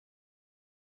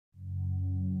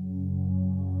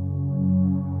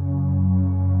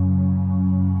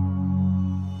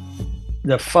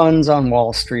the funds on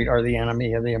Wall Street are the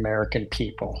enemy of the American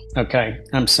people. Okay,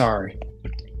 I'm sorry.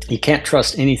 You can't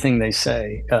trust anything they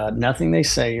say. Nothing they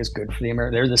say is good for the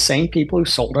American. They're the same people who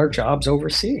sold our jobs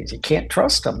overseas. You can't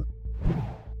trust them.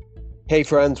 Hey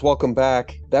friends, welcome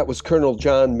back. That was Colonel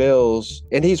John Mills,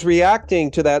 and he's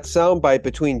reacting to that soundbite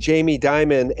between Jamie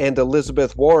Dimon and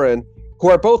Elizabeth Warren, who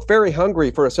are both very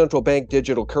hungry for a central bank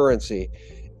digital currency.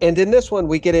 And in this one,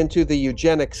 we get into the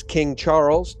eugenics King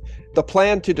Charles, the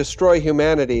plan to destroy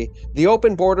humanity, the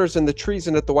open borders and the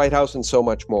treason at the White House, and so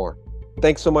much more.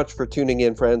 Thanks so much for tuning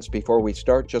in, friends. Before we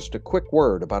start, just a quick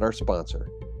word about our sponsor.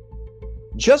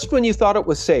 Just when you thought it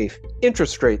was safe,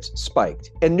 interest rates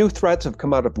spiked, and new threats have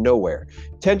come out of nowhere.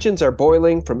 Tensions are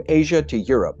boiling from Asia to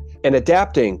Europe, and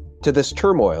adapting to this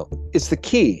turmoil is the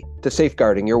key to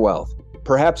safeguarding your wealth.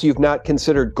 Perhaps you've not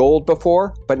considered gold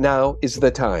before, but now is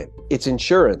the time. It's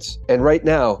insurance, and right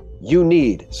now, you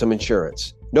need some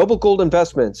insurance. Noble Gold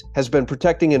Investments has been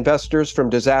protecting investors from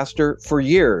disaster for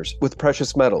years with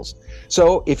precious metals.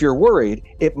 So if you're worried,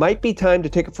 it might be time to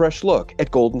take a fresh look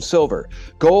at gold and silver.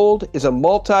 Gold is a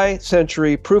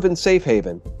multi-century proven safe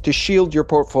haven to shield your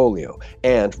portfolio.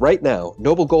 And right now,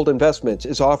 Noble Gold Investments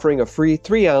is offering a free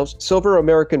 3-ounce silver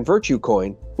American Virtue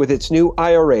coin with its new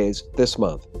IRAs this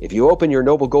month. If you open your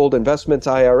Noble Gold Investments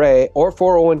IRA or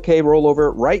 401k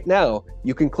rollover right now,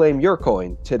 you can claim your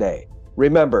coin today.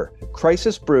 Remember,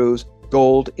 crisis brews,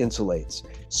 gold insulates.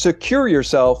 Secure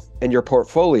yourself and your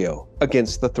portfolio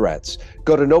against the threats.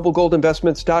 Go to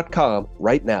noblegoldinvestments.com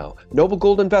right now.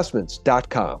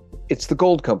 noblegoldinvestments.com. It's the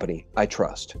gold company I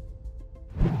trust.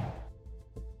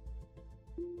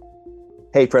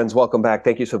 Hey friends, welcome back.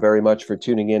 Thank you so very much for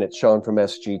tuning in. It's Sean from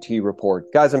SGT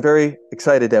Report. Guys, I'm very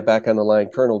excited to have back on the line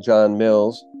Colonel John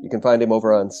Mills. You can find him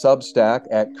over on Substack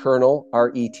at Colonel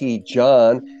RET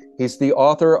John. He's the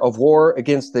author of War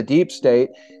Against the Deep State.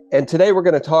 And today we're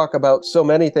going to talk about so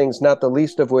many things, not the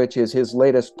least of which is his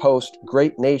latest post,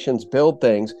 Great Nations Build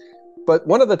Things. But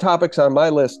one of the topics on my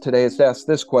list today is to ask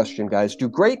this question, guys. Do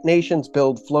great nations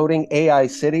build floating AI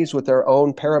cities with their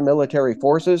own paramilitary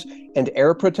forces and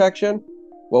air protection?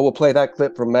 Well, we'll play that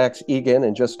clip from Max Egan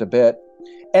in just a bit.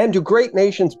 And do great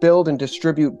nations build and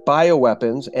distribute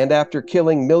bioweapons and after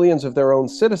killing millions of their own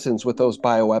citizens with those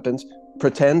bioweapons,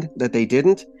 pretend that they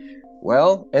didn't?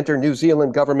 Well, enter New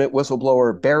Zealand government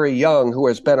whistleblower Barry Young, who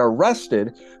has been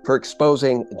arrested for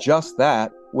exposing just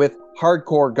that with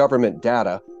hardcore government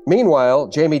data. Meanwhile,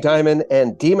 Jamie Dimon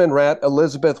and Demon Rat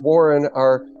Elizabeth Warren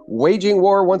are waging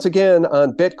war once again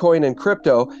on Bitcoin and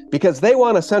crypto because they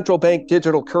want a central bank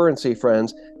digital currency,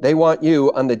 friends. They want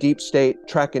you on the deep state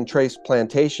track and trace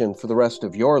plantation for the rest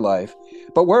of your life.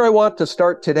 But where I want to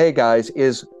start today, guys,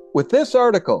 is with this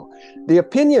article, the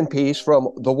opinion piece from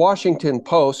the Washington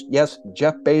Post, yes,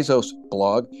 Jeff Bezos'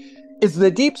 blog. Is the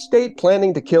deep state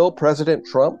planning to kill President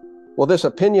Trump? Well, this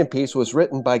opinion piece was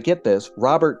written by, get this,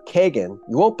 Robert Kagan.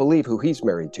 You won't believe who he's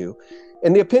married to.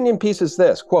 And the opinion piece is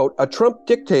this, quote, a Trump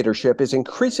dictatorship is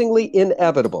increasingly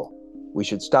inevitable. We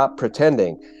should stop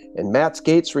pretending. And Matt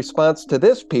Gaetz' response to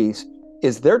this piece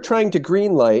is they're trying to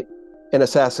greenlight an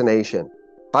assassination.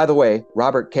 By the way,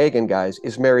 Robert Kagan, guys,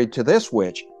 is married to this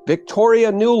witch,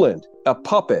 Victoria Nuland, a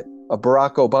puppet of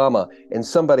Barack Obama and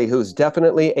somebody who's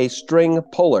definitely a string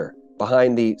puller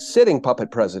behind the sitting puppet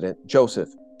president, Joseph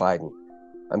Biden.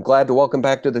 I'm glad to welcome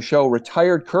back to the show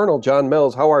retired Colonel John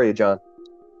Mills. How are you, John?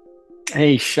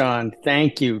 Hey, Sean,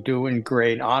 thank you. Doing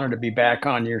great. Honor to be back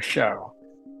on your show.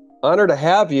 Honor to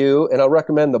have you, and I'll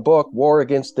recommend the book, War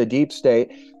Against the Deep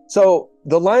State. So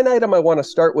the line item I want to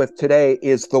start with today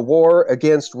is the war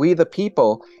against we the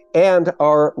people and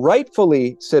our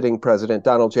rightfully sitting president,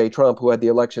 Donald J. Trump, who had the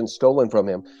election stolen from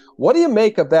him. What do you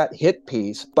make of that hit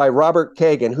piece by Robert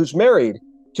Kagan, who's married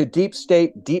to deep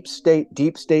state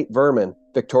vermin,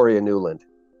 Victoria Nuland?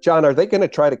 John, are they going to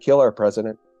try to kill our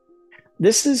president?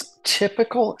 This is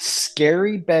typical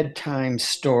scary bedtime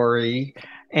story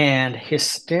and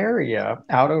hysteria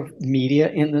out of media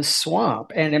in the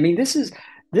swamp. And I mean, this is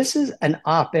an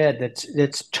op-ed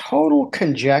that's total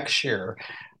conjecture.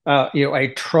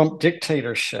 A Trump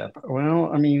dictatorship.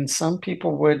 Well, I mean, some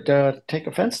people would take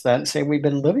offense to that and say we've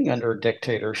been living under a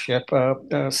dictatorship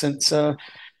since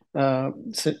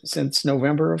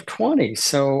November of 20.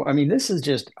 So, I mean, this is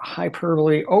just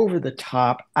hyperbole, over the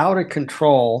top, out of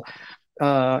control.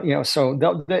 So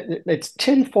it's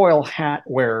tinfoil hat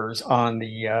wearers on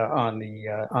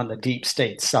the deep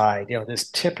state side. This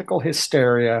typical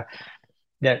hysteria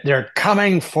that they're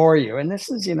coming for you, and this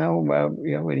is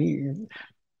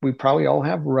we probably all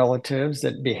have relatives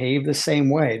that behave the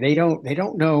same way. They don't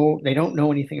know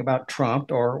anything about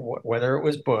Trump or whether it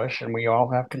was Bush, and we all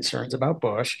have concerns about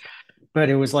Bush, but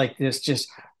it was like this just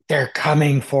They're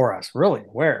coming for us. Really?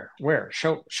 Where? Where?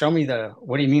 Show me the.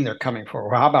 What do you mean they're coming for?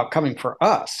 Well, how about coming for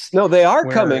us? No, they are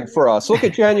coming Where? for us. Look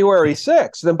at January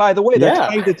 6th. And by the way, they're Yeah.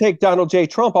 trying to take Donald J.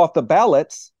 Trump off the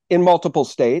ballots in multiple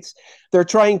states. They're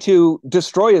trying to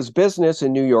destroy his business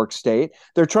in New York State.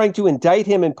 They're trying to indict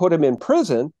him and put him in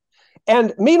prison.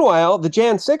 And meanwhile, the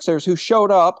Jan Sixers who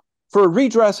showed up for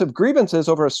redress of grievances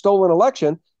over a stolen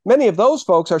election, many of those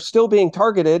folks are still being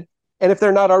targeted. And if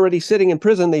they're not already sitting in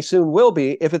prison, they soon will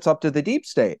be if it's up to the deep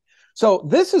state. So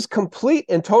this is complete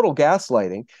and total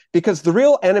gaslighting because the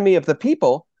real enemy of the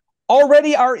people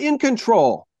already are in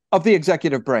control of the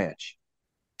executive branch.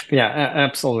 Yeah,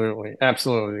 absolutely.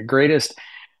 Absolutely. The greatest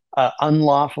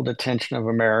unlawful detention of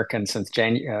Americans since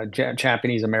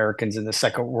Japanese Americans in the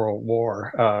Second World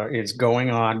War is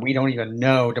going on. We don't even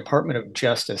know. Department of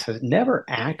Justice has never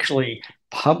actually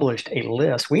published a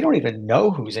list. We don't even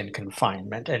know who's in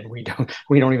confinement, and we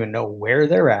don't even know where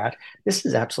they're at. This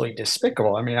is absolutely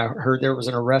despicable. I mean, I heard there was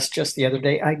an arrest just the other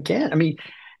day again. I mean,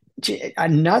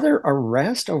 another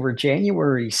arrest over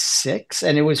January 6th,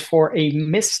 and it was for a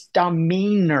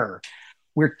misdemeanor.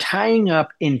 We're tying up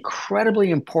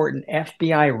incredibly important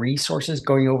FBI resources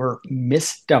going over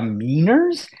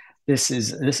misdemeanors. This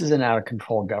is an out of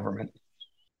control government.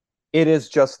 It is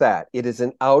just that. It is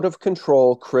an out of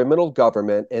control criminal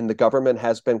government, and the government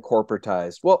has been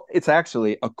corporatized. Well, it's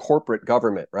actually a corporate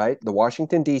government, right? The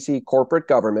Washington, D.C. corporate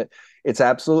government. It's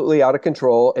absolutely out of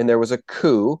control. And there was a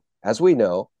coup, as we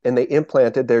know, and they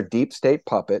implanted their deep state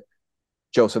puppet,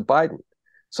 Joseph Biden.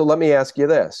 So let me ask you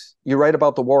this. You write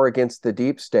about the war against the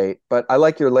deep state, but I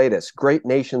like your latest, Great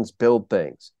Nations Build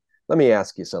Things. Let me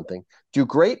ask you something. Do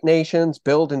great nations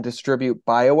build and distribute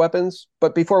bioweapons?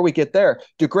 But before we get there,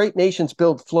 do great nations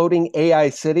build floating AI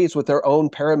cities with their own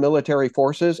paramilitary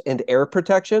forces and air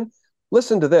protection?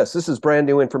 Listen to this. This is brand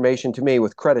new information to me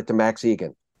with credit to Max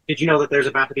Egan. Did you know that there's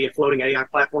about to be a floating AI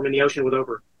platform in the ocean with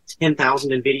over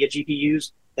 10,000 NVIDIA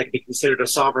GPUs that could be considered a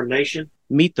sovereign nation?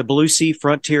 Meet the Blue Sea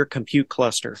Frontier Compute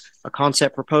Cluster, a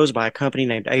concept proposed by a company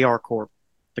named AR Corp.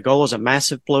 The goal is a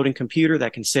massive floating computer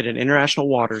that can sit in international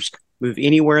waters, move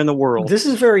anywhere in the world. This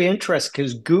is very interesting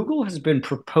because Google has been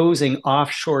proposing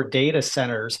offshore data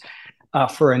centers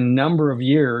for a number of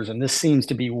years, and this seems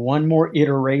to be one more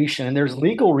iteration. And there's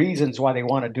legal reasons why they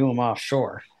want to do them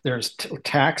offshore. There's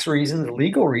tax reasons,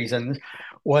 legal reasons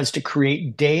was to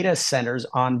create data centers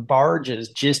on barges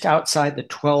just outside the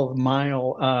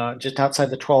 12-mile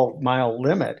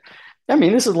limit. I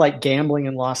mean, this is like gambling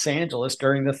in Los Angeles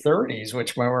during the 30s,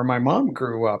 which where my mom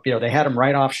grew up. You know, they had them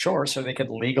right offshore so they could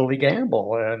legally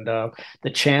gamble, and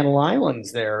the Channel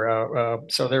Islands there.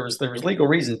 So there was legal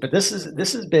reasons, but this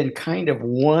has been kind of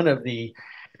one of the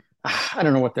I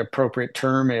don't know what the appropriate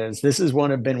term is. This has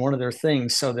been one of their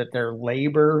things, so that their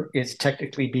labor is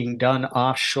technically being done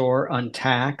offshore,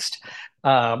 untaxed.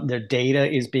 Their data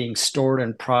is being stored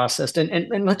and processed.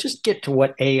 And let's just get to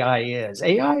what AI is.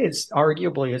 AI is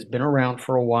arguably has been around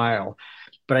for a while,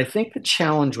 but I think the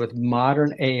challenge with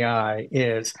modern AI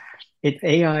is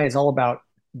AI is all about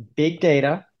big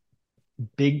data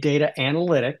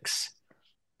analytics,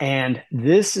 and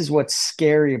this is what's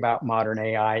scary about modern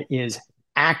AI is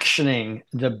actioning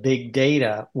the big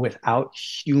data without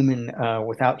human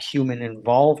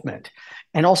involvement.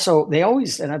 And also, they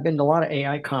always, and I've been to a lot of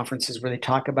AI conferences where they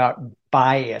talk about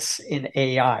bias in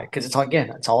AI because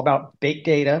it's all about big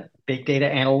data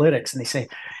analytics, and they say,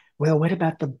 well, what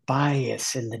about the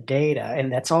bias in the data?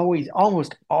 And that's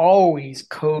almost always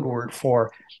code word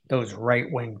for those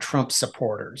right wing Trump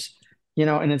supporters,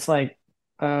 and it's like,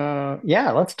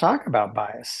 yeah, let's talk about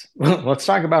bias. Let's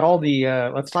talk about all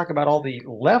the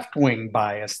left wing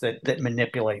bias that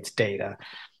manipulates data,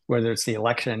 whether it's the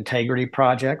Election Integrity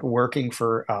Project working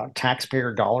for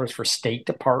taxpayer dollars for State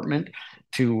Department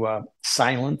to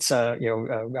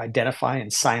identify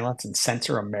and silence and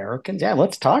censor Americans. Yeah,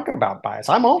 let's talk about bias.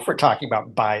 I'm all for talking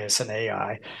about bias in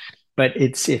AI, but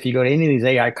if you go to any of these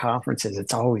AI conferences,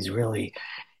 it's always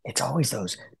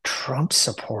those Trump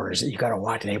supporters that you got to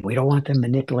watch. We don't want them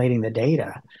manipulating the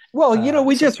data. Well,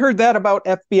 we just heard that about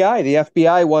FBI. The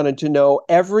FBI wanted to know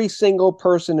every single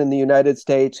person in the United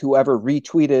States who ever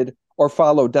retweeted or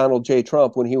followed Donald J.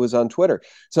 Trump when he was on Twitter.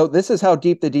 So this is how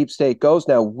deep the deep state goes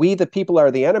now. We, the people,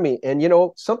 are the enemy. And,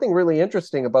 something really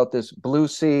interesting about this Blue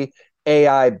Sea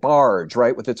AI barge,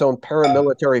 right, with its own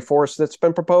paramilitary force that's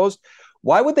been proposed.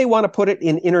 Why would they want to put it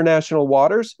in international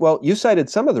waters? Well, you cited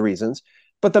some of the reasons,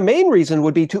 but the main reason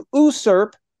would be to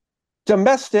usurp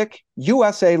domestic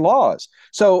USA laws.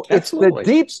 So Absolutely. it's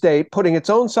the deep state putting its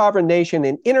own sovereign nation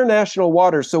in international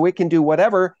waters so it can do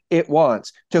whatever it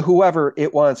wants to whoever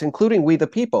it wants, including we the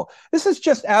people. This is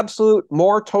just absolute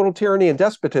more total tyranny and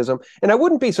despotism. And I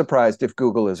wouldn't be surprised if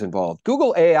Google is involved.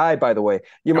 Google AI, by the way,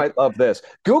 you might love this.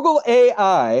 Google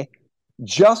AI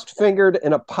just fingered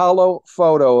an Apollo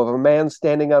photo of a man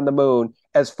standing on the moon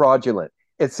as fraudulent.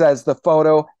 It says the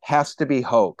photo has to be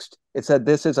hoaxed. It said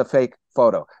this is a fake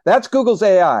photo. That's Google's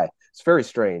AI. It's very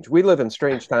strange. We live in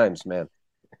strange times, man.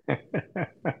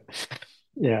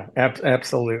 Yeah,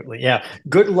 absolutely. Yeah.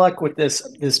 Good luck with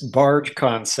this barge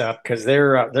concept because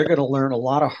they're going to learn a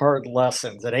lot of hard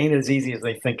lessons. It ain't as easy as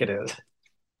they think it is.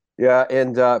 Yeah,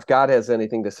 and if God has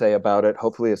anything to say about it,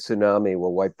 hopefully a tsunami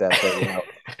will wipe that thing out.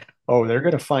 Oh, they're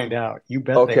going to find out. You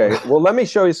bet they Okay, will. well, let me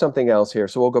show you something else here.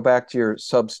 So we'll go back to your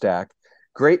Substack.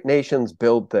 Great nations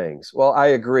build things. Well, I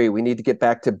agree. We need to get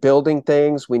back to building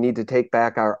things. We need to take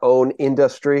back our own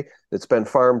industry that's been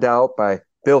farmed out by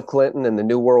Bill Clinton and the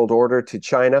New World Order to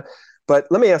China. But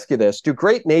let me ask you this. Do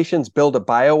great nations build a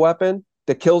bioweapon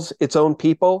that kills its own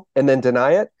people and then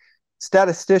deny it?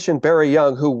 Statistician Barry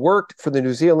Young, who worked for the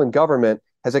New Zealand government,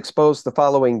 has exposed the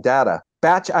following data.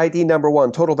 Batch ID number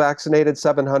 1, total vaccinated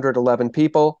 711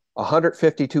 people,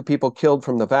 152 people killed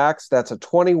from the vax. That's a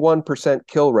 21%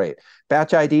 kill rate.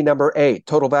 Batch ID number 8,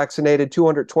 total vaccinated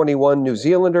 221 New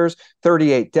Zealanders,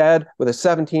 38 dead with a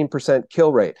 17%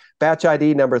 kill rate. Batch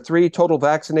ID number 3, total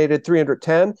vaccinated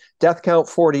 310, death count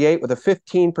 48 with a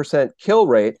 15% kill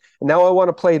rate. And now I want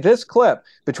to play this clip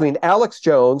between Alex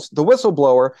Jones, the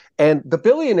whistleblower, and the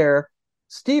billionaire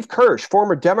Steve Kirsch,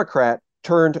 former Democrat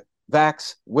turned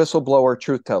vax whistleblower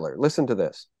truth teller. Listen to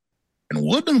this. And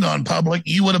wouldn't have gone public,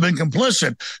 you would have been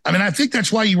complicit. I mean, I think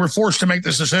that's why you were forced to make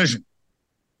this decision.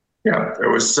 Yeah, it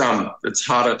was it's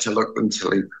harder to look than to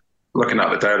leap. Looking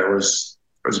at the data was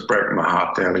breaking my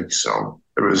heart daily. So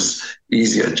it was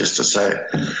easier just to say,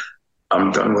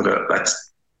 I'm done with it.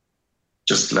 Let's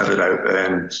just let it out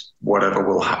there, and whatever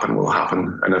will happen, will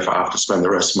happen. And if I have to spend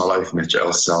the rest of my life in a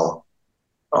jail cell,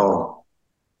 I'll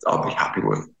be happy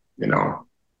with,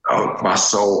 my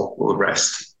soul will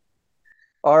rest.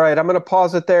 All right, I'm going to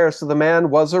pause it there. So the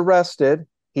man was arrested.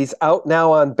 He's out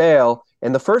now on bail.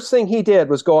 And the first thing he did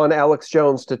was go on Alex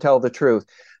Jones to tell the truth.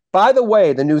 By the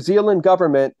way, the New Zealand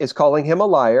government is calling him a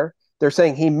liar. They're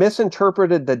saying he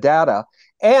misinterpreted the data.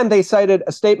 And they cited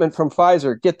a statement from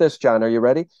Pfizer. Get this, John, are you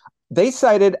ready? They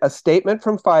cited a statement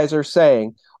from Pfizer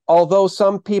saying, although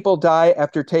some people die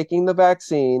after taking the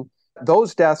vaccine,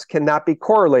 those deaths cannot be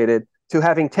correlated to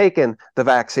having taken the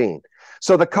vaccine.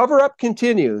 So the cover-up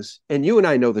continues, and you and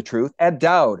I know the truth. Ed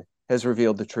Dowd has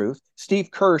revealed the truth. Steve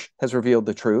Kirsch has revealed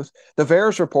the truth. The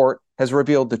VAERS report has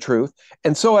revealed the truth.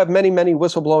 And so have many, many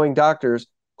whistleblowing doctors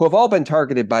who have all been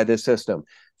targeted by this system.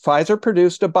 Pfizer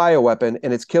produced a bioweapon,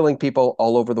 and it's killing people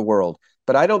all over the world.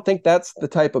 But I don't think that's the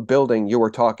type of building you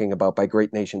were talking about by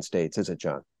great nation states, is it,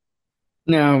 John?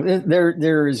 No,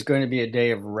 there is going to be a day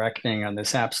of reckoning on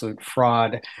this absolute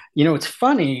fraud. It's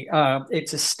funny.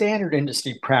 It's a standard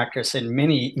industry practice in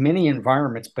many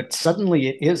environments, but suddenly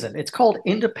it isn't. It's called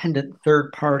independent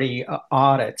third-party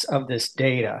audits of this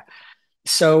data.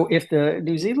 So if the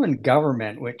New Zealand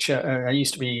government, which I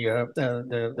used to be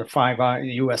the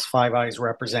U.S. Five Eyes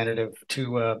representative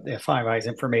to the Five Eyes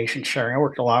information sharing, I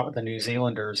worked a lot with the New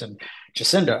Zealanders, and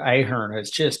Jacinda Ardern has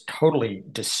just totally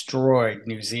destroyed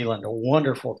New Zealand, a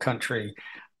wonderful country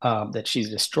that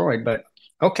she's destroyed. But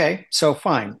okay, so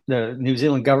fine. The New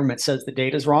Zealand government says the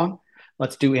data is wrong.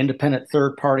 Let's do independent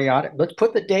third-party audit. Let's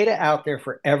put the data out there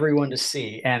for everyone to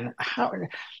see. And how,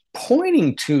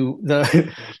 pointing to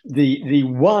the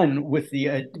one with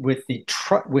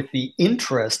the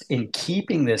interest in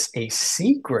keeping this a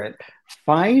secret,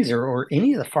 Pfizer or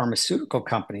any of the pharmaceutical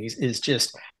companies is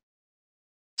just.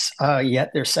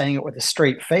 Yet they're saying it with a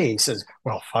straight face as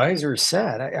well. Pfizer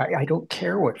said, I don't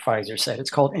care what Pfizer said. It's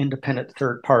called independent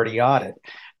third-party audit,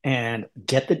 and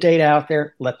get the data out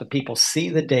there. Let the people see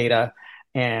the data.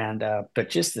 And but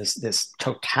just this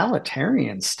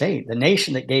totalitarian state, the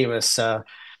nation that gave us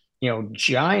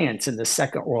giants in the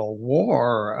Second World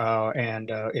War and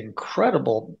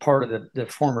incredible part of the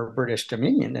former British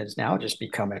Dominion has now just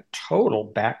become a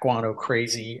total backguano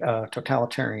crazy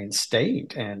totalitarian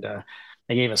state. And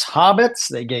they gave us hobbits,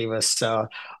 they gave us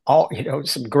all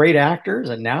some great actors,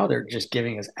 and now they're just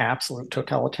giving us absolute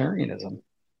totalitarianism.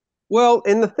 Well,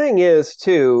 and the thing is,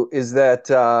 too, is that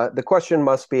the question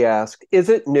must be asked, is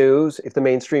it news if the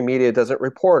mainstream media doesn't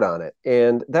report on it?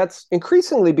 And that's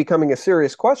increasingly becoming a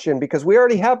serious question because we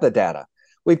already have the data.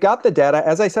 We've got the data,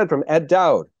 as I said, from Ed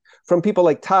Dowd. from people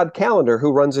like Todd Callender,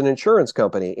 who runs an insurance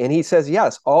company. And he says,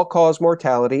 yes, all-cause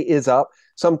mortality is up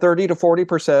some 30 to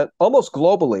 40%, almost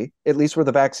globally, at least where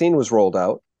the vaccine was rolled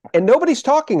out. And nobody's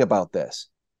talking about this.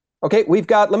 Okay,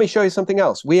 let me show you something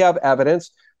else. We have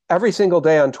evidence every single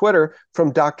day on Twitter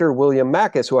from Dr. William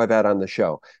Makis, who I've had on the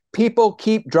show. People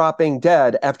keep dropping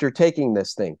dead after taking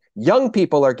this thing. Young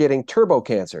people are getting turbo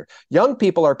cancer. Young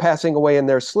people are passing away in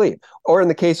their sleep. Or in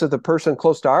the case of the person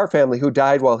close to our family who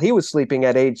died while he was sleeping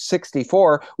at age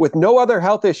 64 with no other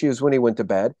health issues when he went to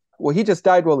bed. Well, he just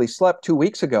died while he slept 2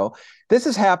 weeks ago. This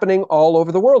is happening all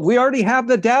over the world. We already have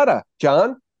the data,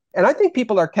 John. And I think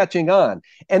people are catching on.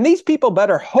 And these people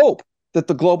better hope that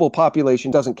the global population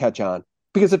doesn't catch on.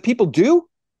 Because if people do,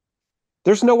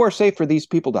 there's nowhere safe for these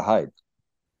people to hide.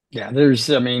 Yeah, this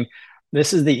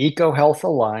is the EcoHealth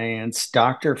Alliance,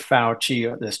 Dr.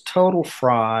 Fauci, this total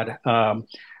fraud,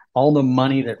 all the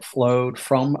money that flowed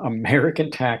from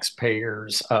American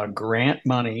taxpayers, grant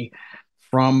money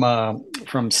from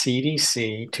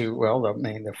CDC to,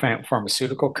 the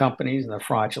pharmaceutical companies and the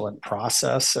fraudulent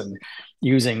process, and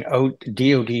using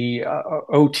DOD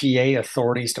OTA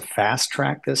authorities to fast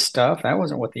track this stuff. That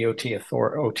wasn't what the OTA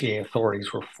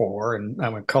authorities were for. And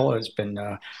McCullough has been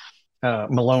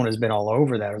Malone has been all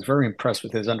over that. I was very impressed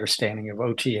with his understanding of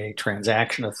OTA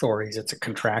transaction authorities. It's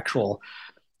a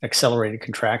accelerated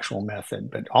contractual method.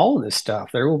 But all of this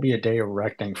stuff, there will be a day of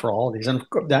reckoning for all of these, and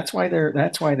that's why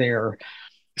they are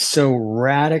so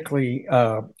radically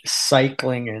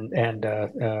cycling and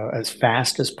as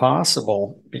fast as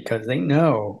possible, because they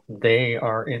know they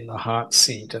are in the hot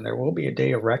seat, and there will be a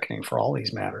day of reckoning for all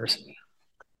these matters.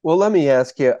 Well, let me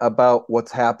ask you about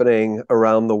what's happening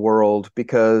around the world,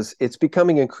 because it's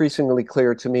becoming increasingly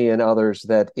clear to me and others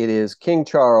that it is King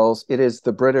Charles, it is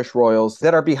the British royals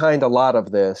that are behind a lot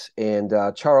of this. And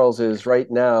Charles is right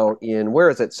now in, where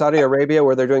is it, Saudi Arabia,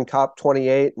 where they're doing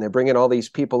COP28, and they're bringing all these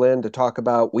people in to talk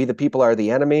about we the people are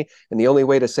the enemy, and the only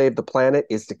way to save the planet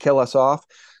is to kill us off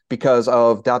because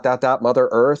of ... Mother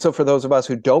Earth. So for those of us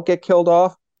who don't get killed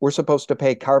off, we're supposed to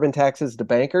pay carbon taxes to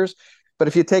bankers. But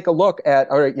if you take a look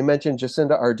at, all right, you mentioned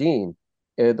Jacinda Ardern,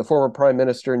 the former prime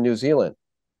minister in New Zealand.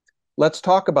 Let's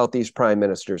talk about these prime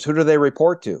ministers. Who do they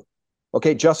report to?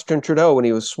 Okay, Justin Trudeau, when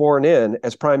he was sworn in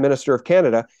as Prime Minister of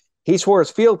Canada, he swore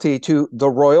his fealty to the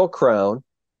Royal Crown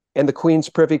and the Queen's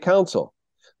Privy Council.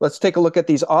 Let's take a look at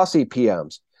these Aussie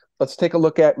PMs. Let's take a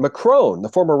look at Macron, the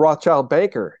former Rothschild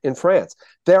banker in France.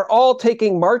 They're all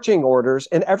taking marching orders,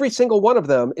 and every single one of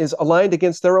them is aligned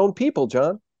against their own people,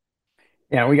 John.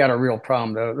 Yeah, we got a real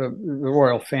problem. The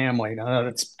royal family.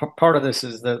 That's part of this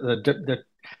is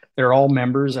they're all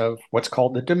members of what's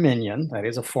called the Dominion. That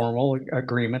is a formal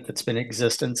agreement that's been in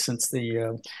existence since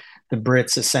the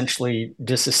Brits essentially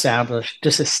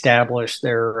disestablished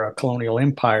their colonial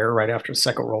empire right after the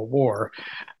Second World War.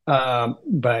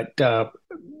 But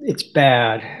it's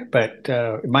bad. But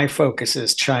my focus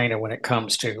is China when it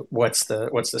comes to what's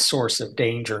the source of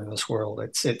danger in this world.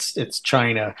 It's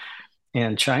China.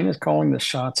 And China's calling the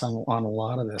shots on a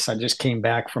lot of this. I just came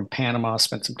back from Panama,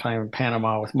 spent some time in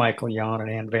Panama with Michael Yon and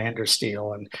Ann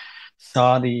Vandersteel, and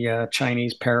saw the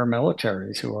Chinese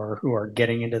paramilitaries who are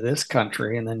getting into this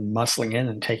country and then muscling in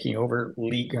and taking over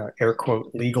air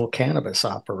quote legal cannabis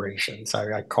operations.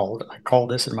 I called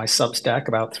this in my Substack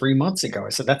about 3 months ago. I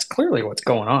said that's clearly what's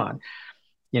going on.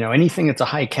 Anything that's a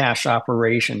high cash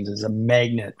operations is a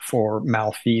magnet for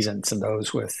malfeasance and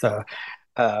those with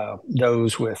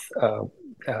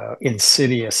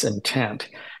insidious intent.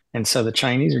 And so the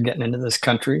Chinese are getting into this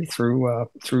country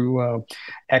through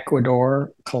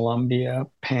Ecuador, Colombia,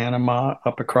 Panama,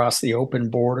 up across the open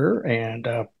border. And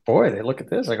boy, they look at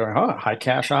this, they go, high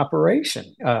cash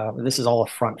operation. This is all a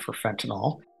front for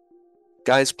fentanyl.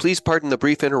 Guys, please pardon the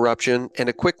brief interruption and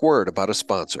a quick word about a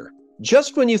sponsor.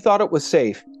 Just when you thought it was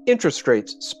safe, interest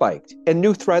rates spiked and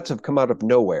new threats have come out of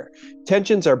nowhere.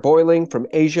 Tensions are boiling from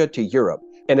Asia to Europe,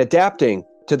 and adapting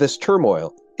to this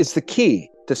turmoil is the key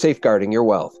to safeguarding your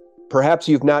wealth. Perhaps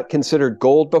you've not considered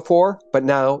gold before, but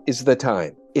now is the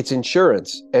time. It's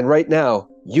insurance, and right now,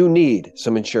 you need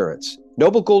some insurance.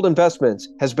 Noble Gold Investments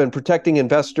has been protecting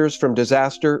investors from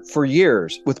disaster for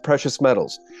years with precious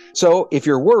metals. So if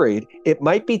you're worried, it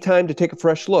might be time to take a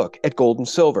fresh look at gold and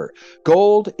silver.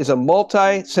 Gold is a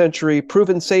multi-century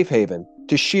proven safe haven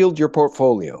to shield your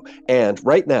portfolio. And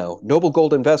right now, Noble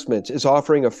Gold Investments is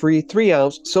offering a free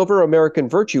 3-ounce silver American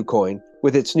Virtue coin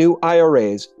with its new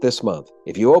IRAs this month.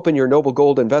 If you open your Noble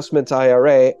Gold Investments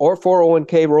IRA or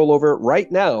 401k rollover right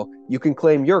now, you can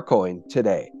claim your coin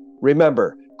today.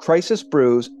 Remember, crisis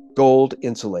brews, gold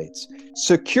insulates.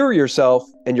 Secure yourself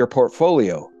and your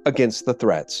portfolio against the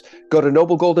threats. Go to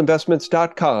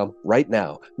noblegoldinvestments.com right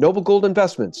now.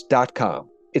 noblegoldinvestments.com.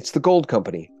 It's the gold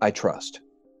company I trust.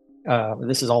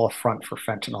 This is all a front for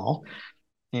fentanyl.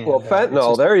 And, well,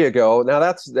 fentanyl, there you go. Now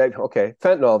okay.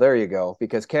 Fentanyl, there you go.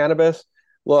 Because cannabis,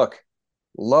 look,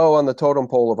 low on the totem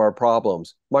pole of our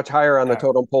problems. Much higher on the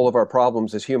totem pole of our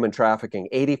problems is human trafficking.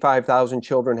 85,000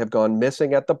 children have gone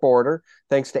missing at the border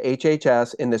thanks to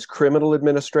HHS in this criminal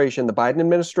administration. The Biden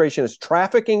administration is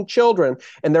trafficking children,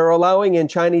 and they're allowing in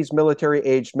Chinese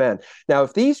military-aged men. Now,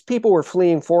 if these people were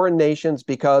fleeing foreign nations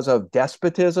because of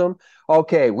despotism,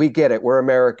 okay, we get it. We're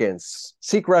Americans.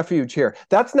 Seek refuge here.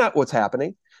 That's not what's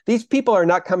happening. These people are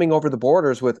not coming over the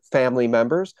borders with family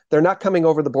members. They're not coming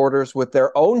over the borders with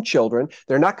their own children.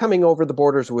 They're not coming over the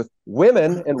borders with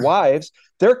women and wives.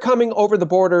 They're coming over the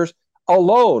borders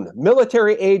alone,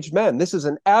 military-aged men. This is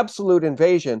an absolute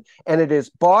invasion, and it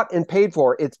is bought and paid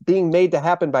for. It's being made to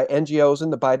happen by NGOs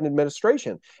and the Biden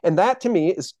administration. And that, to me,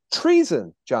 is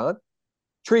treason, John.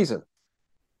 Treason.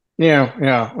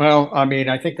 Yeah. Well, I mean,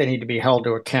 I think they need to be held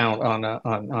to account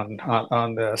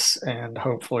on this, and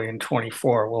hopefully in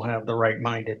 24 we'll have the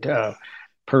right-minded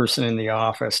person in the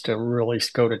office to really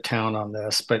go to town on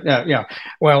this. But yeah.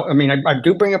 Well, I mean, I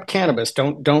do bring up cannabis.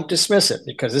 Don't dismiss it,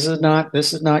 because this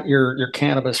is not your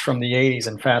cannabis from the 80s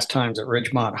and Fast Times at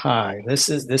Ridgemont High. This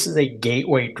is a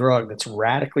gateway drug that's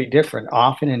radically different,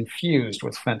 often infused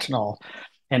with fentanyl.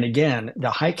 And again,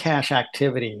 the high cash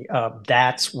activity,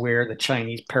 that's where the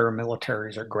Chinese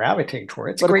paramilitaries are gravitating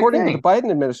toward. It's but according to the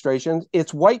Biden administration,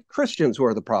 it's white Christians who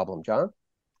are the problem, John.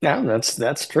 Yeah,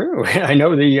 that's true. I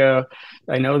know the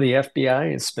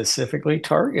FBI is specifically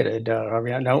targeted. I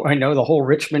mean, I know the whole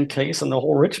Richmond case and the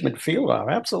whole Richmond field off.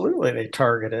 Absolutely, they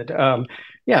targeted.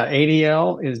 Yeah,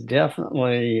 ADL is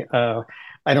definitely.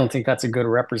 I don't think that's a good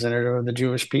representative of the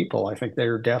Jewish people. I think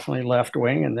they're definitely left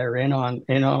wing, and they're in on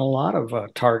a lot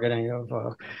of targeting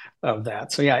of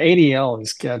that. So yeah, ADL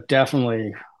is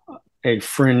definitely a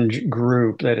fringe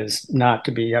group that is not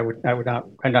to be. I would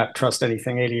not trust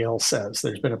anything ADL says.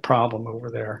 There's been a problem over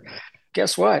there.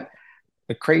 Guess what?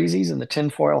 The crazies and the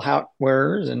tinfoil hat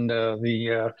wearers and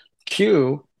the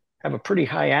Q have a pretty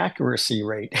high accuracy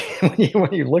rate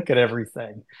when you look at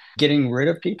everything. Getting rid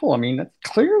of people, I mean,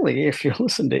 clearly, if you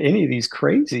listen to any of these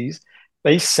crazies,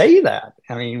 they say that.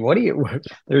 I mean,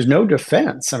 there's no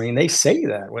defense. I mean, they say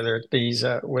that, whether it's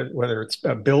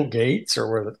Bill Gates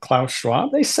or whether it's Klaus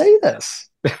Schwab, they say this.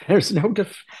 There's no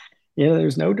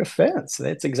defense.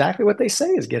 That's exactly what they say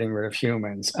is getting rid of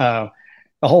humans. The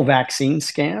whole vaccine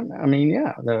scam. I mean,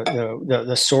 yeah,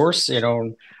 the source,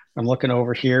 I'm looking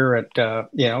over here at,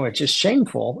 it's just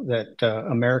shameful that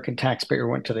American taxpayer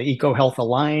went to the EcoHealth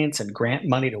Alliance and grant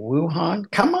money to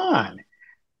Wuhan. Come on.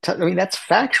 I mean, that's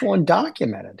factual and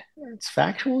documented. It's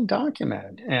factual and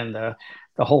documented. And the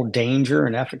whole danger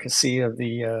and efficacy of I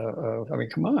mean,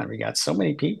 come on. We got so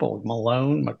many people,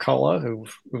 Malone, McCullough,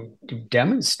 who've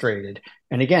demonstrated.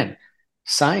 And again,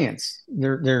 science,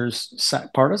 there's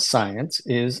part of science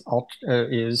is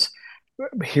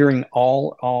hearing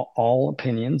all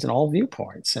opinions and all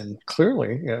viewpoints, and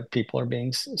clearly people are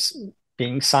being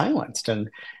silenced. And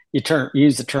you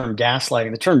use the term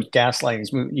gaslighting. The term gaslighting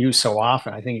is used so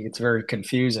often. I think it's very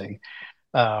confusing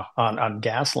on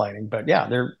gaslighting. But yeah,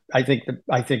 I think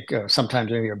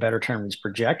sometimes maybe a better term is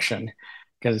projection,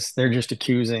 because they're just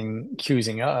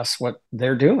accusing us what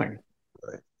they're doing.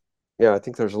 Right. Yeah, I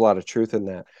think there's a lot of truth in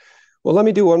that. Well, let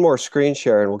me do one more screen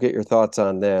share and we'll get your thoughts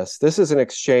on this. This is an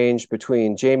exchange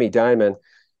between Jamie Dimon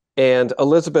and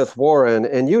Elizabeth Warren.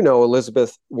 And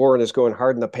Elizabeth Warren is going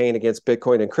hard in the paint against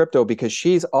Bitcoin and crypto because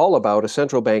she's all about a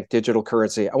central bank digital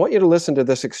currency. I want you to listen to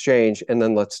this exchange and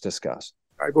then let's discuss.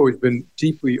 I've always been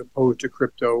deeply opposed to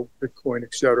crypto, Bitcoin,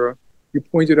 et cetera. You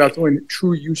pointed out the only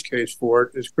true use case for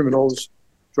it is criminals,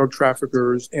 drug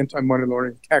traffickers, anti-money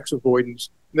laundering, tax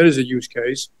avoidance. And that is a use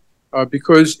case.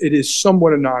 Because it is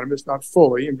somewhat anonymous, not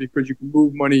fully, and because you can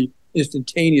move money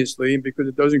instantaneously, and because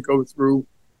it doesn't go through,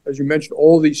 as you mentioned,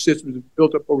 all these systems have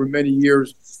built up over many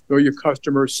years, know your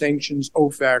customer, sanctions,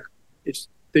 OFAC, they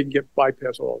can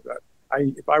bypass all of that.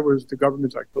 If I was the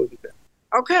government, I'd close it down.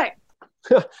 Okay.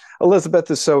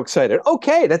 Elizabeth is so excited.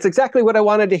 Okay, that's exactly what I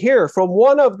wanted to hear from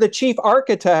one of the chief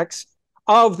architects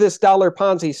of this dollar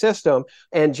Ponzi system.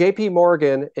 And JP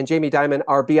Morgan and Jamie Dimon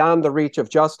are beyond the reach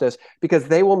of justice because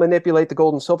they will manipulate the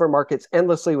gold and silver markets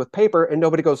endlessly with paper and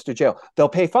nobody goes to jail. They'll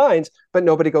pay fines, but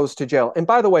nobody goes to jail. And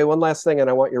by the way, one last thing,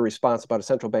 and I want your response about a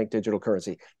central bank digital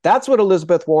currency. That's what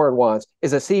Elizabeth Warren wants,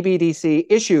 is a CBDC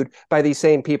issued by these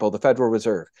same people, the Federal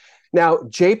Reserve. Now,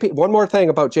 one more thing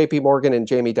about JP Morgan and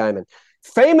Jamie Dimon.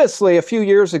 Famously, a few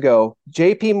years ago,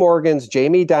 JP Morgan's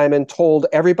Jamie Dimon told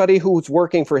everybody who's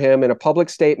working for him in a public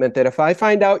statement that if I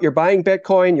find out you're buying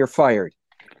Bitcoin, you're fired.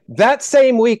 That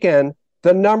same weekend,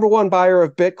 the number one buyer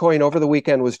of Bitcoin over the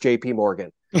weekend was JP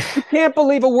Morgan. You can't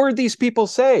believe a word these people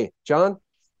say, John.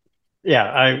 Yeah,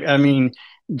 I mean,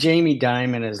 Jamie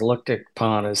Dimon is looked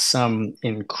upon as some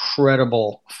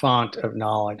incredible font of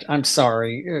knowledge. I'm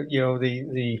sorry,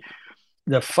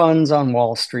 the funds on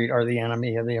Wall Street are the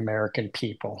enemy of the American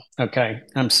people. Okay,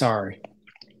 I'm sorry.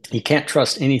 You can't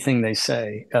trust anything they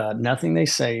say. Nothing they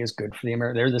say is good for the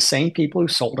American. They're the same people who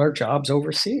sold our jobs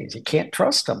overseas. You can't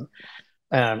trust them.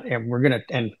 And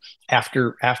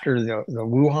after the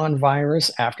Wuhan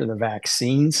virus, after the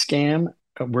vaccine scam,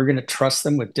 we're gonna trust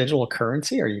them with digital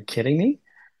currency. Are you kidding me?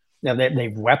 Now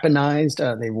they've weaponized.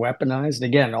 They've weaponized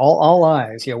again. All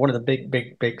eyes. One of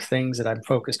the big things that I'm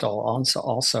focused on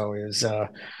also is the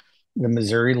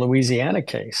Missouri Louisiana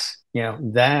case.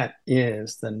 That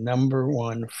is the number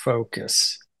one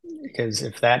focus, because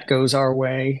if that goes our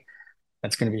way,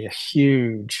 that's going to be a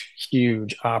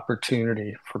huge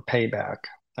opportunity for payback.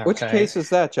 Okay. Which case is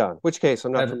that, John? Which case?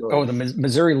 I'm not familiar. The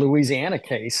Missouri Louisiana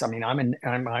case. I mean, I'm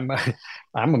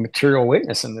a material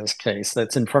witness in this case.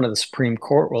 That's in front of the Supreme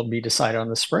Court. Will be decided on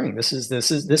the spring. This is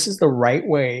the right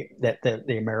way that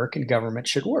the American government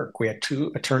should work. We had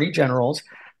two attorney generals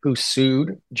who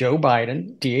sued Joe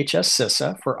Biden, DHS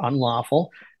CISA, for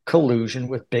unlawful collusion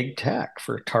with big tech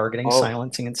for targeting,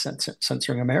 silencing, and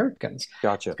censoring Americans.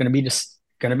 Gotcha. It's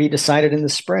going to be decided in the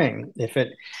spring.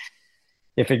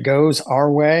 If it goes our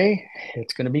way,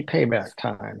 it's going to be payback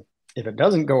time. If it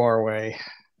doesn't go our way,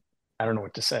 I don't know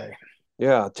what to say.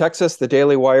 Yeah, Texas, the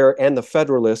Daily Wire, and the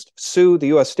Federalist sue the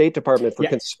U.S. State Department for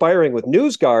conspiring with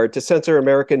NewsGuard to censor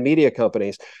American media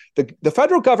companies. The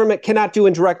federal government cannot do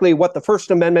indirectly what the First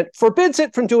Amendment forbids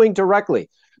it from doing directly.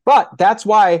 But that's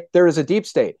why there is a deep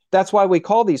state. That's why we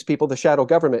call these people the shadow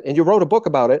government. And you wrote a book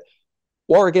about it,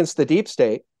 War Against the Deep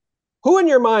State. Who in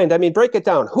your mind, I mean, break it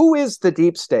down. Who is the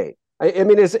deep state? I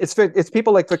mean, it's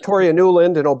people like Victoria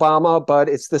Nuland and Obama, but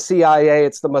it's the CIA,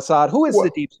 it's the Mossad. Who is the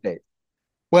deep state?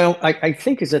 Well, I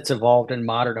think as it's evolved in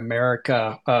modern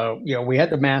America, we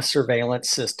had the mass surveillance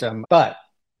system, but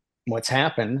what's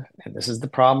happened, and this is the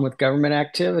problem with government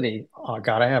activity,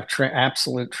 got to have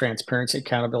absolute transparency,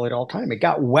 accountability at all time. It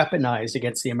got weaponized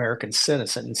against the American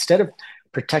citizen. Instead of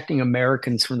protecting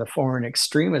Americans from the foreign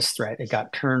extremist threat, it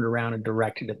got turned around and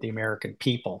directed at the American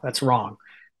people. That's wrong.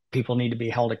 People need to be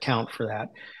held account for that.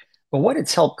 But what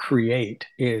it's helped create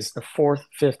is the fourth,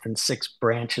 fifth, and sixth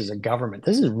branches of government.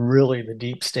 This is really the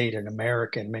deep state in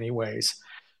America in many ways.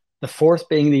 The fourth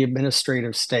being the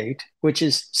administrative state, which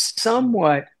is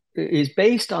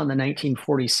based on the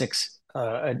 1946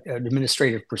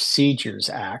 Administrative Procedures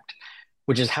Act,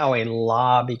 which is how a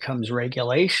law becomes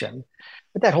regulation.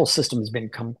 But that whole system has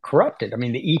become corrupted. I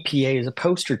mean, the EPA is a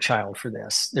poster child for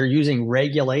this. They're using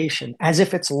regulation as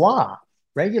if it's law.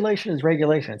 Regulation is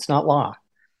regulation. It's not law.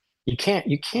 You can't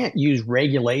use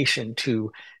regulation to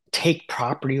take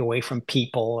property away from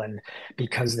people and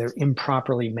because they're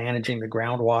improperly managing the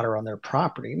groundwater on their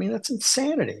property. I mean, that's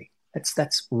insanity.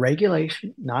 That's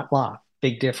regulation, not law.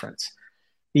 Big difference.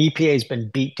 The EPA has been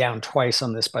beat down twice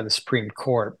on this by the Supreme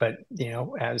Court, but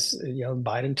as the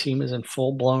Biden team is in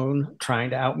full blown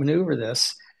trying to outmaneuver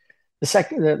this.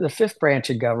 The fifth branch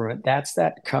of government, that's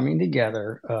that coming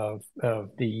together of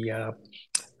the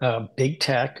big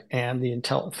tech and the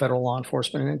federal law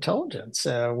enforcement and intelligence,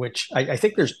 which I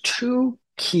think there's two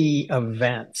key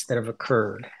events that have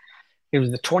occurred. It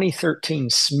was the 2013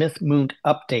 Smith-Moot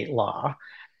update law.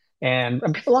 And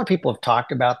a lot of people have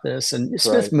talked about this. And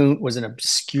Smith-Moot was an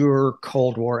obscure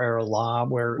Cold War era law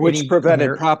which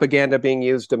prevented propaganda being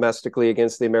used domestically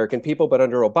against the American people. But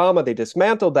under Obama, they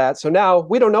dismantled that. So now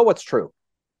we don't know what's true.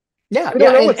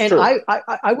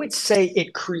 I would say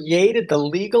it created the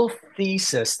legal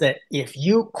thesis that if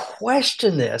you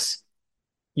question this,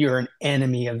 you're an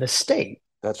enemy of the state.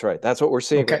 That's right. That's what we're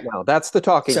seeing right now. That's the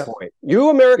talking point. You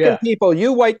American people,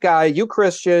 you white guy, you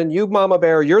Christian, you mama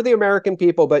bear, you're the American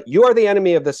people, but you are the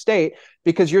enemy of the state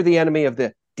because you're the enemy of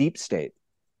the deep state.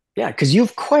 Yeah, because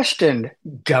you've questioned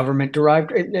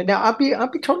government-derived. Now, I'll be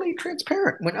totally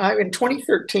transparent. In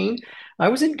 2013, I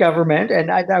was in government and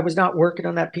I was not working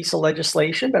on that piece of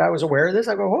legislation, but I was aware of this.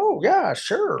 I go, oh yeah,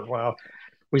 sure. Well,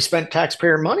 we spent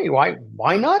taxpayer money. Why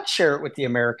not share it with the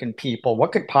American people?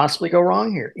 What could possibly go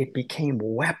wrong here? It became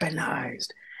weaponized,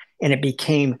 and it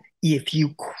became, if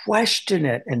you question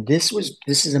it, and this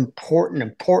is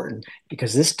important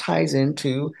because this ties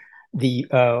into the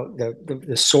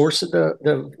source of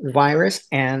the virus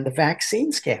and the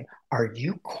vaccine scam. are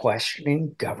you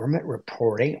questioning government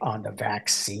reporting on the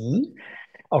vaccine?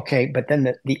 Okay, but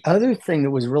then the other thing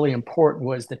that was really important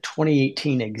was the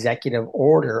 2018 executive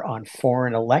order on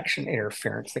foreign election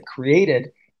interference that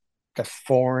created the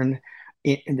Foreign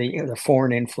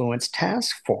Influence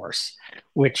Task Force,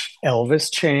 which Elvis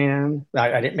Chan,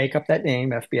 I didn't make up that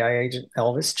name, FBI agent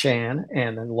Elvis Chan,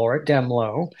 and then Laura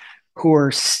Demlow, who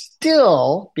are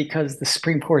still, because the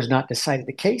Supreme Court has not decided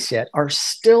the case yet, are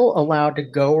still allowed to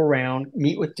go around,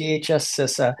 meet with DHS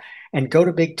CISA, and go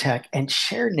to big tech and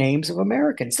share names of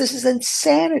Americans. This is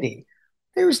insanity.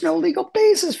 There is no legal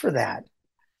basis for that.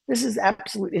 This is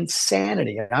absolute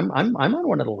insanity. I'm on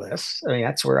one of the lists. I mean,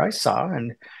 that's where I saw,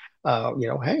 and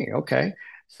hey, okay.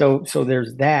 So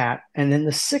there's that, and then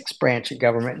the sixth branch of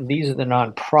government, and these are the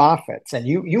nonprofits. And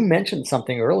you mentioned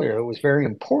something earlier that was very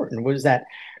important, was that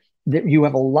you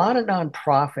have a lot of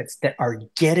nonprofits that are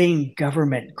getting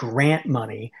government grant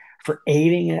money for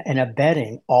aiding and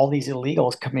abetting all these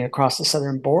illegals coming across the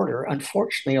southern border.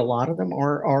 Unfortunately, a lot of them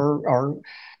are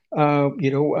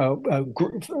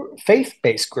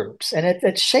faith-based groups, and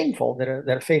it's shameful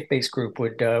that a faith-based group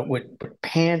would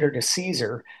pander to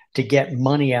Caesar to get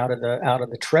money out of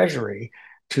the treasury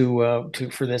to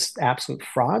for this absolute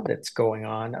fraud that's going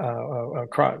on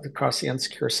across the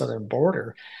unsecure southern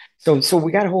border. So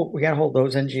we got to hold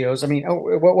those NGOs. I mean,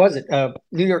 what was it?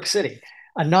 New York City,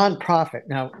 a nonprofit.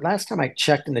 Now, last time I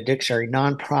checked in the dictionary,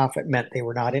 nonprofit meant they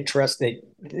were not interested.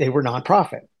 They were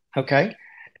nonprofit. Okay.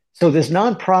 So this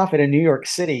nonprofit in New York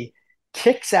City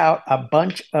kicks out a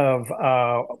bunch of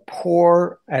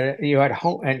poor, at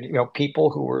home, and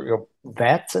people who were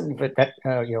vets and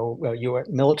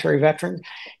military veterans,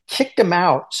 kicked them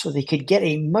out so they could get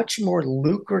a much more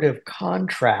lucrative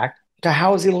contract to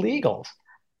house illegals.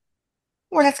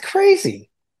 Well, that's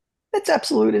crazy. That's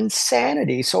absolute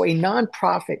insanity. So a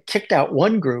nonprofit kicked out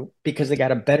one group because they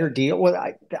got a better deal. Well,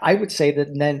 I would say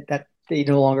that they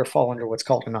no longer fall under what's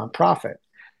called a nonprofit.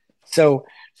 So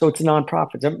it's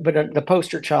nonprofits, but the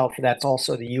poster child for that's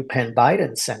also the UPenn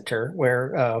Biden Center,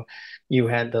 where you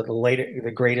had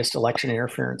the greatest election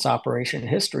interference operation in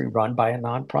history run by a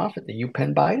nonprofit, the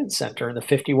UPenn Biden Center, and the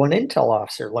 51 Intel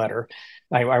officer letter.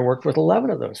 I worked with 11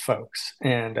 of those folks,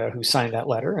 and who signed that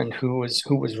letter, and who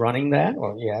was running that.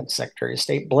 Well, you had Secretary of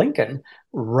State Blinken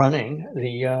running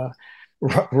the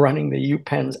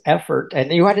UPenn's effort,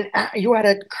 and you had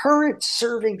a current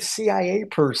serving CIA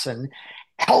person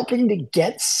helping to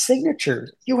get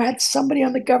signatures. You had somebody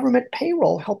on the government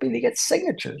payroll helping to get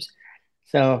signatures.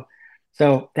 So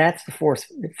that's the fourth,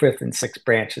 fifth, and sixth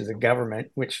branches of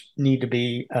government, which need to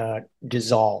be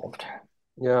dissolved.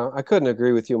 Yeah, I couldn't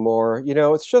agree with you more.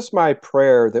 It's just my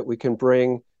prayer that we can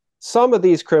bring some of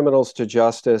these criminals to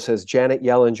justice as Janet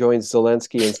Yellen joins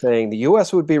Zelensky in saying the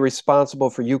U.S. would be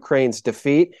responsible for Ukraine's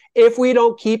defeat if we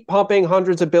don't keep pumping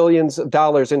hundreds of billions of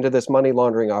dollars into this money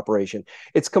laundering operation.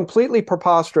 It's completely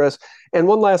preposterous. And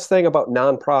one last thing about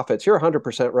nonprofits. You're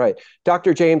 100% right.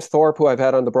 Dr. James Thorpe, who I've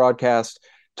had on the broadcast,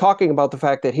 talking about the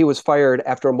fact that he was fired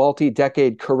after a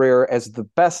multi-decade career as the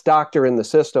best doctor in the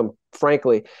system,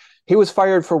 frankly. He was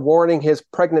fired for warning his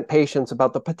pregnant patients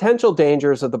about the potential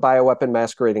dangers of the bioweapon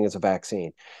masquerading as a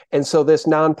vaccine. And so this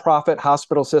nonprofit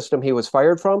hospital system he was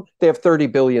fired from, they have $30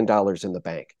 billion in the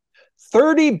bank.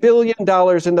 $30 billion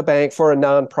in the bank for a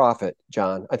nonprofit,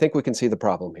 John. I think we can see the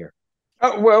problem here.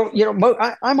 Well,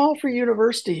 I'm all for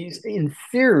universities in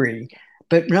theory,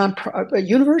 but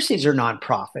universities are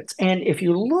nonprofits. And if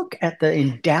you look at the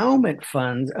endowment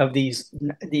funds of these,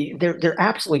 they're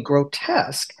absolutely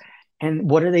grotesque.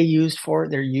 And what are they used for?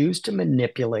 They're used to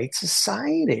manipulate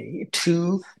society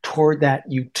toward that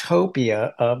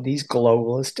utopia of these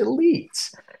globalist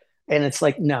elites. And it's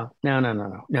like, no.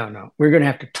 We're going to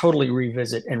have to totally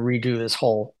revisit and redo this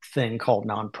whole thing called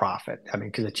nonprofit. I mean,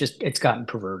 because it's gotten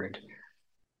perverted.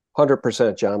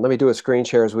 100%, John. Let me do a screen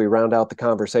share as we round out the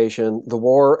conversation. The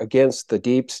War Against the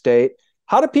Deep State.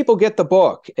 How do people get the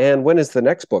book? And when is the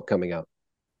next book coming out?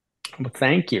 Well,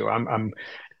 thank you.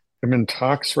 I'm in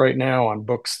talks right now on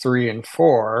books 3 and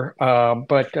 4,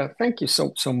 but thank you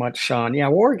so much, Sean. Yeah,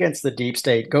 War Against the Deep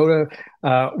State. Go to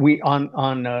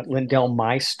on Lindell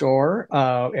My Store,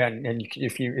 and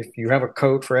if you have a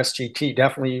code for SGT,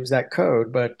 definitely use that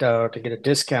code, but to get a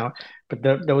discount.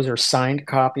 But those are signed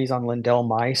copies on Lindell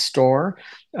My Store.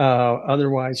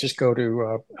 Otherwise, just go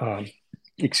to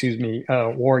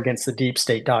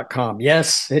waragainstthedeepstate.com.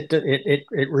 Yes, it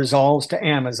resolves to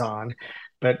Amazon.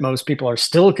 But most people are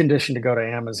still conditioned to go to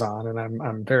Amazon, and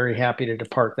I'm very happy to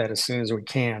depart that as soon as we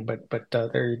can. But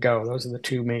there you go; those are the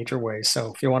two major ways.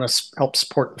 So if you want to help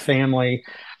support the family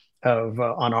of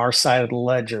on our side of the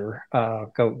ledger,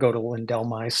 go to Lindell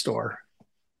My Store.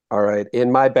 All right.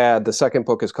 In my bad, the second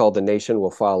book is called The Nation Will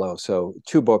Follow. So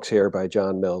 2 books here by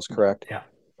John Mills, correct? Yeah.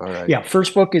 All right. Yeah.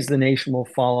 First book is The Nation Will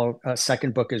Follow.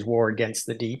 Second book is War Against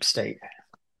the Deep State.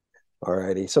 All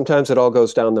righty. Sometimes it all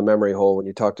goes down the memory hole when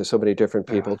you talk to so many different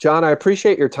people. John, I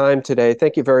appreciate your time today.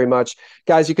 Thank you very much.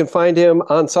 Guys, you can find him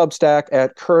on Substack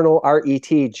at Colonel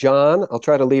R.E.T. John. I'll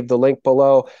try to leave the link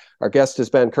below. Our guest has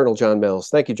been Colonel John Mills.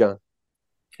 Thank you, John.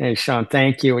 Hey, Sean,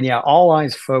 thank you. And yeah, all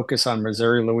eyes focus on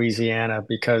Missouri, Louisiana,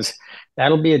 because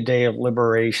that'll be a day of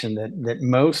liberation that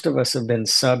most of us have been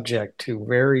subject to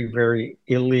very, very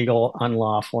illegal,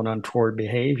 unlawful, and untoward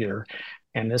behavior.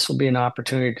 And this will be an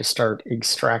opportunity to start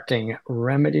extracting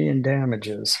remedy and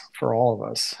damages for all of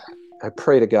us. I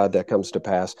pray to God that comes to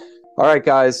pass. All right,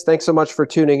 guys, thanks so much for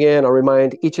tuning in. I'll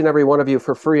remind each and every one of you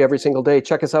for free every single day.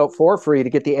 Check us out for free to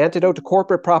get the antidote to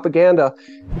corporate propaganda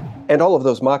and all of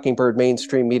those Mockingbird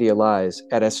mainstream media lies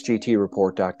at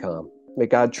sgtreport.com. May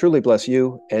God truly bless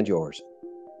you and yours.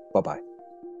 Bye-bye.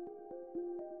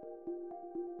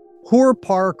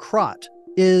 Hur-Par Krat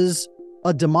is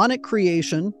a demonic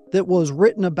creation that was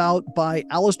written about by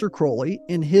Aleister Crowley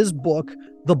in his book,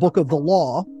 The Book of the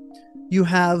Law. You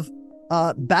have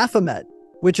Baphomet,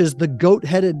 which is the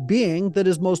goat-headed being that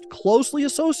is most closely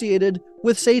associated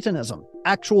with Satanism,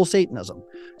 actual Satanism.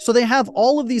 So they have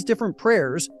all of these different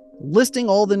prayers listing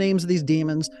all the names of these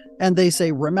demons, and they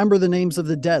say, remember the names of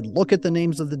the dead, look at the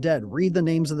names of the dead, read the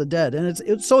names of the dead. And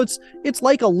it's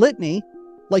like a litany,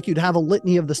 like you'd have a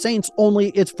litany of the saints, only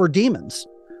it's for demons.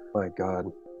 My God.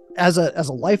 As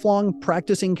a lifelong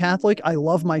practicing Catholic, I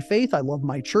love my faith. I love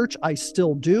my church. I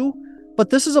still do. But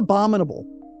this is abominable.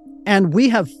 And we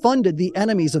have funded the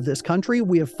enemies of this country.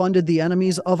 We have funded the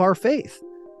enemies of our faith.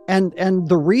 And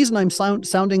the reason I'm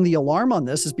sounding the alarm on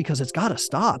this is because it's got to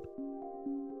stop.